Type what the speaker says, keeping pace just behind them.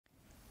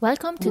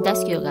Welcome to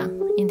Desk Yoga.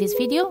 In this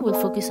video, we'll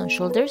focus on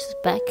shoulders,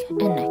 back,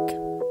 and neck.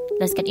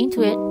 Let's get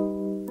into it.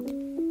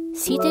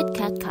 Seated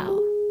cat-cow.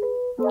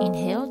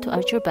 Inhale to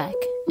arch your back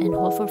and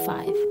hold for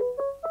 5.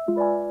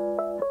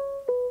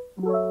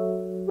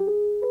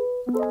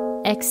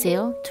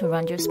 Exhale to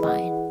round your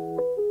spine.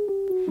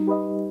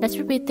 Let's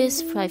repeat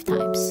this 5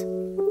 times.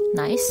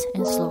 Nice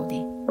and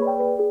slowly.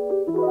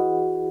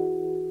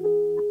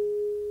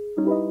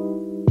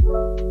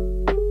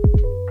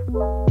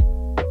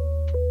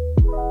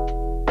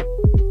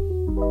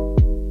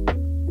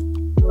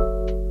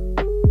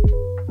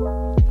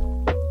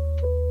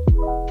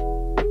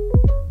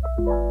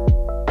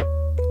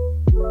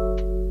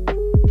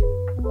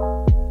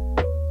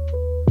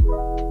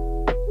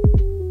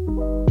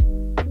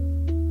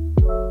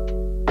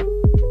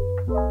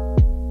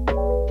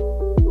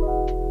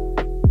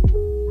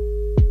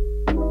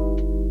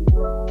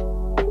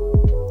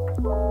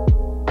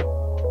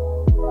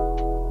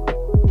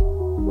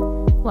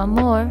 One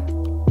more.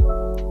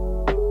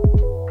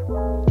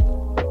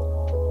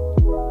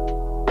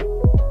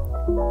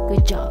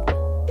 Good job.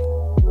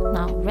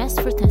 Now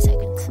rest for 10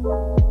 seconds.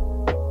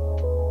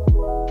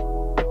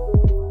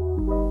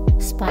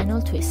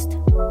 Spinal twist.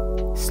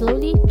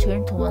 Slowly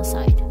turn to one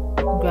side.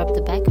 Grab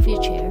the back of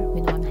your chair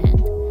with one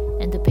hand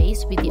and the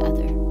base with the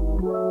other.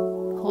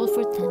 Hold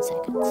for 10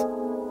 seconds.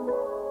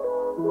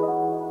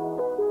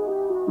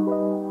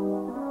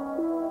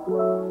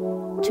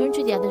 Turn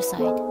to the other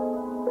side.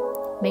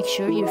 Make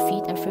sure your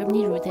feet are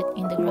firmly rooted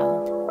in the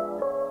ground.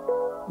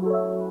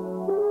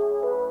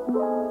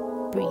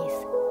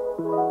 Breathe.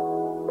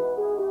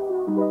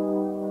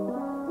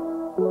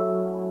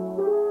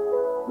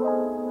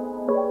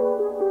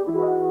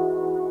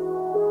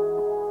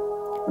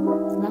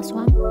 Last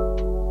one.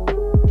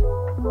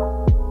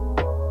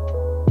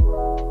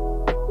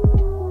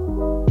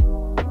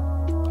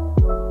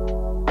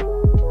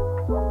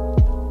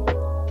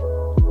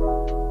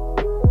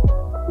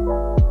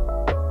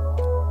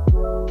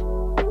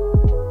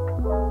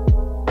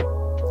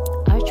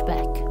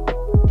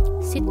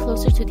 Sit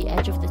closer to the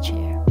edge of the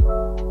chair.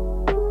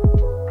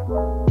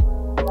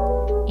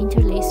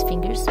 Interlace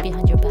fingers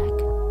behind your back.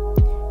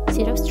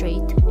 Sit up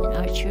straight and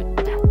arch your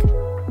back.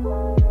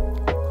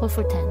 Hold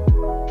for 10.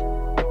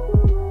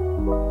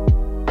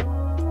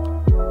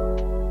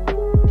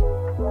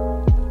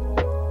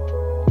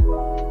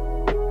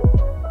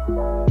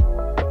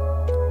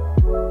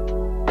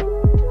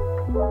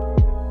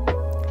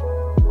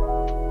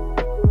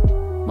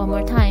 One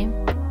more time.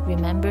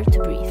 Remember to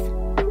breathe.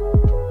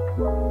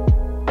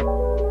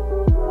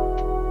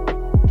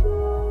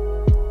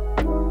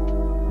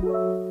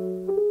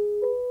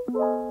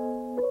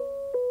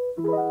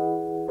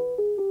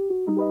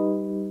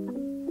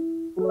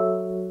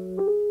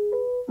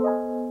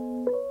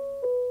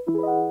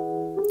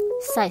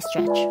 Side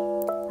stretch.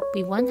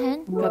 With one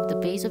hand, grab the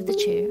base of the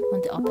chair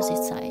on the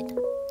opposite side.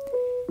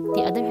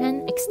 The other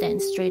hand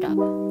extends straight up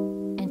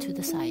and to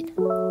the side.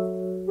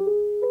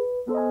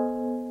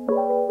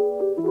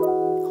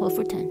 Hold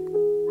for 10.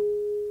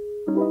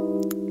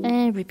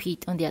 And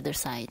repeat on the other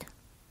side.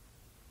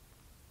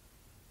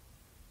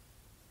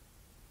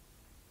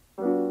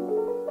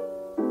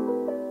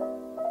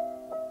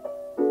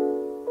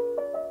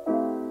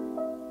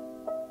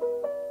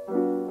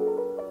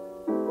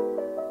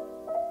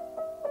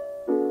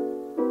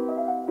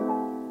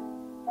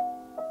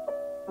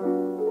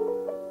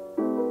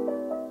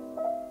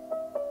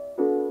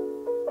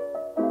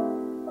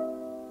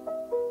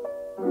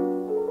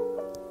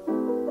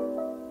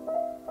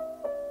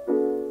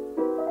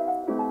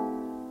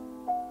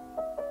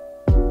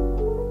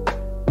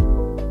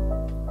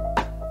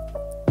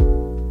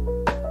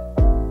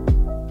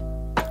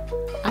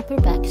 Upper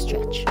back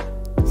stretch.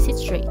 Sit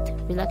straight,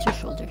 relax your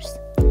shoulders,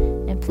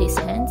 and place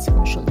hands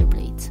on shoulder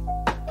blades.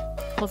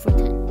 Hold for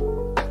 10.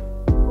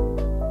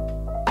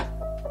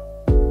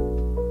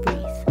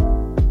 Breathe.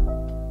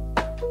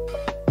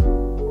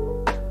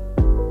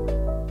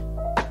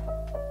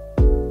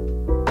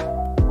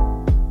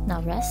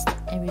 Now rest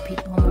and repeat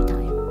one more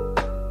time.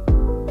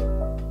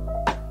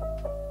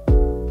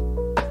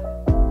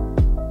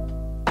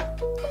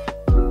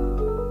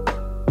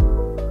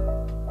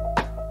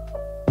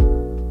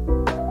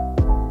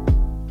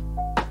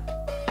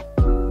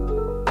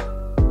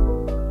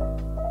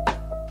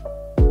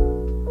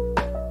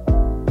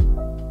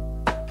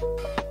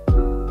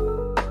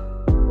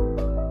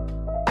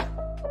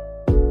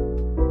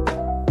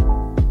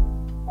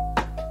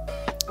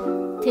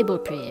 Table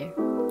prayer.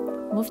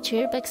 Move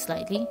chair back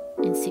slightly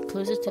and sit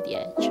closer to the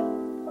edge.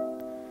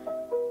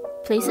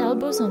 Place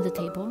elbows on the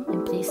table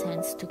and place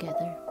hands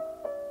together.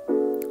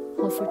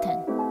 Hold for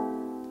 10.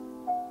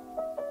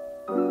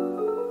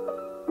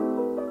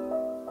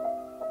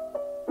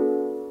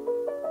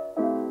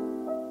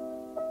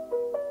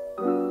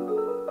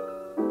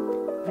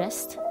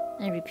 Rest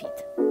and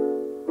repeat.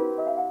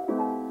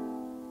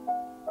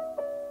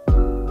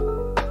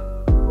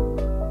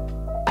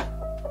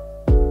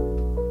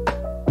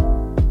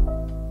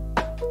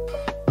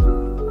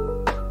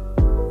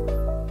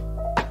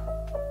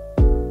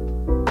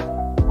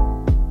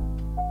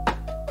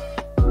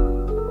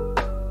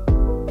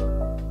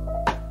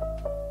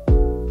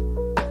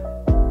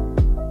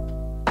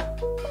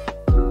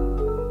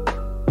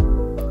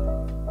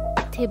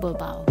 Table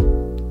bow.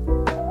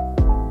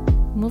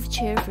 Move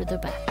chair further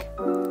back.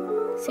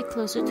 Sit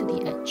closer to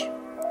the edge.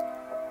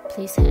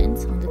 Place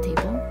hands on the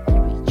table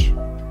and reach.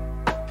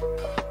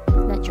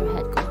 Let your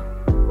head go.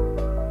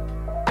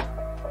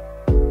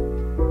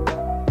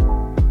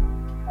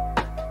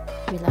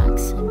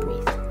 Relax and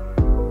breathe.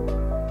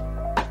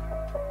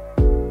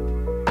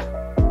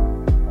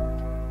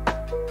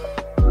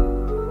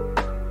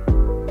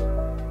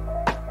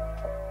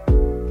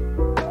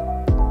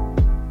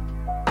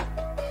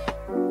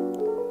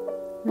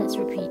 Let's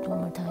repeat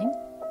one more time.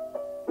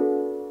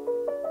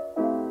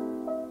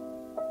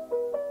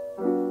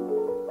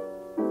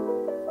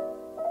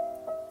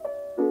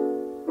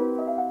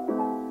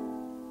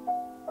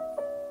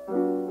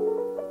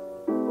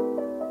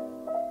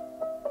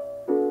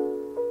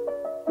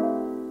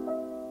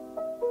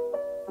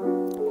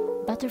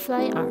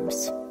 Butterfly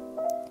arms.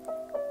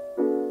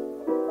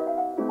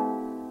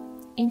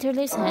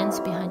 Interlace hands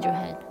behind your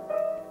head.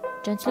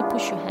 Gently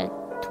push your head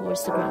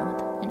towards the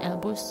ground and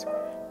elbows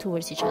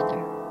towards each other.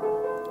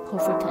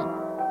 Hold for 10.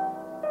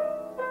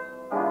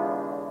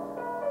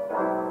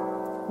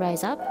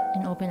 Rise up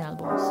and open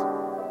elbows.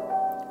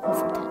 Hold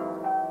for 10.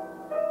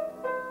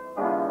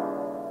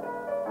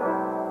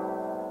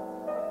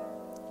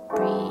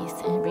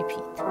 Breathe and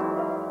repeat.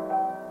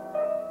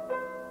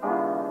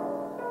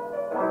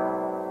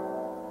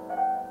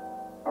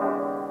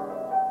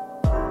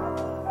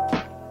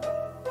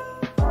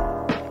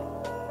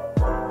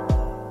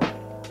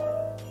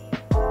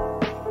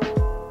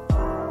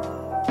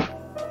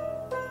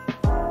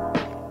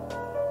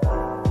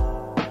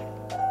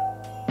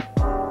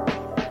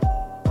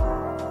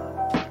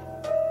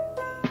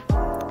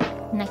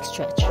 Next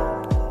stretch.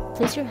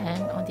 Place your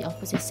hand on the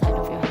opposite side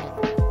of your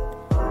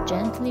head.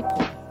 Gently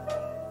pull.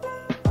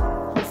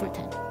 Hold for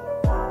 10.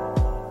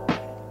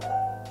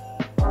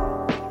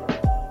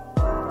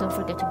 Don't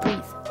forget to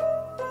breathe.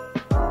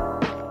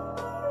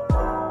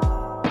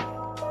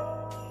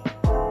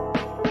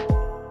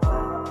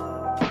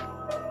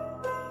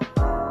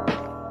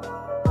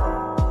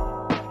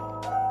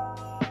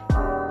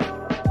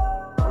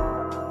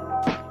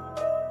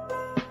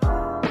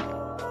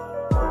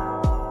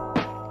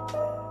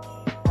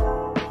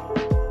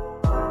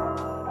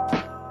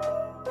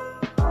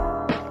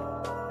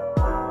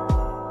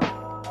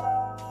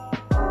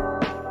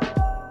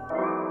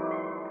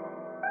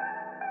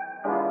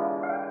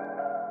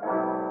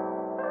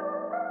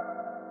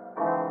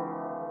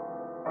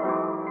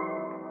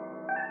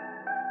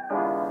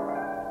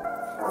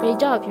 Great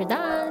job, you're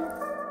done!